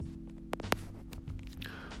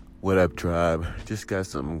What up, tribe? Just got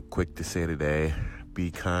something quick to say today.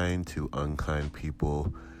 Be kind to unkind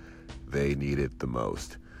people. They need it the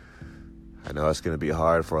most. I know it's going to be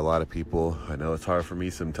hard for a lot of people. I know it's hard for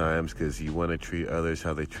me sometimes because you want to treat others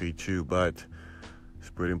how they treat you, but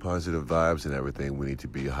spreading positive vibes and everything, we need to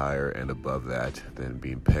be higher and above that than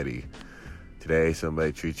being petty. Today,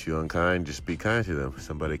 somebody treats you unkind, just be kind to them.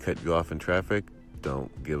 Somebody cut you off in traffic,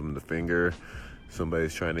 don't give them the finger.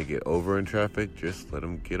 Somebody's trying to get over in traffic, just let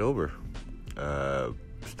them get over.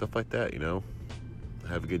 Stuff like that,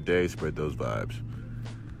 Have a good day, spread those vibes.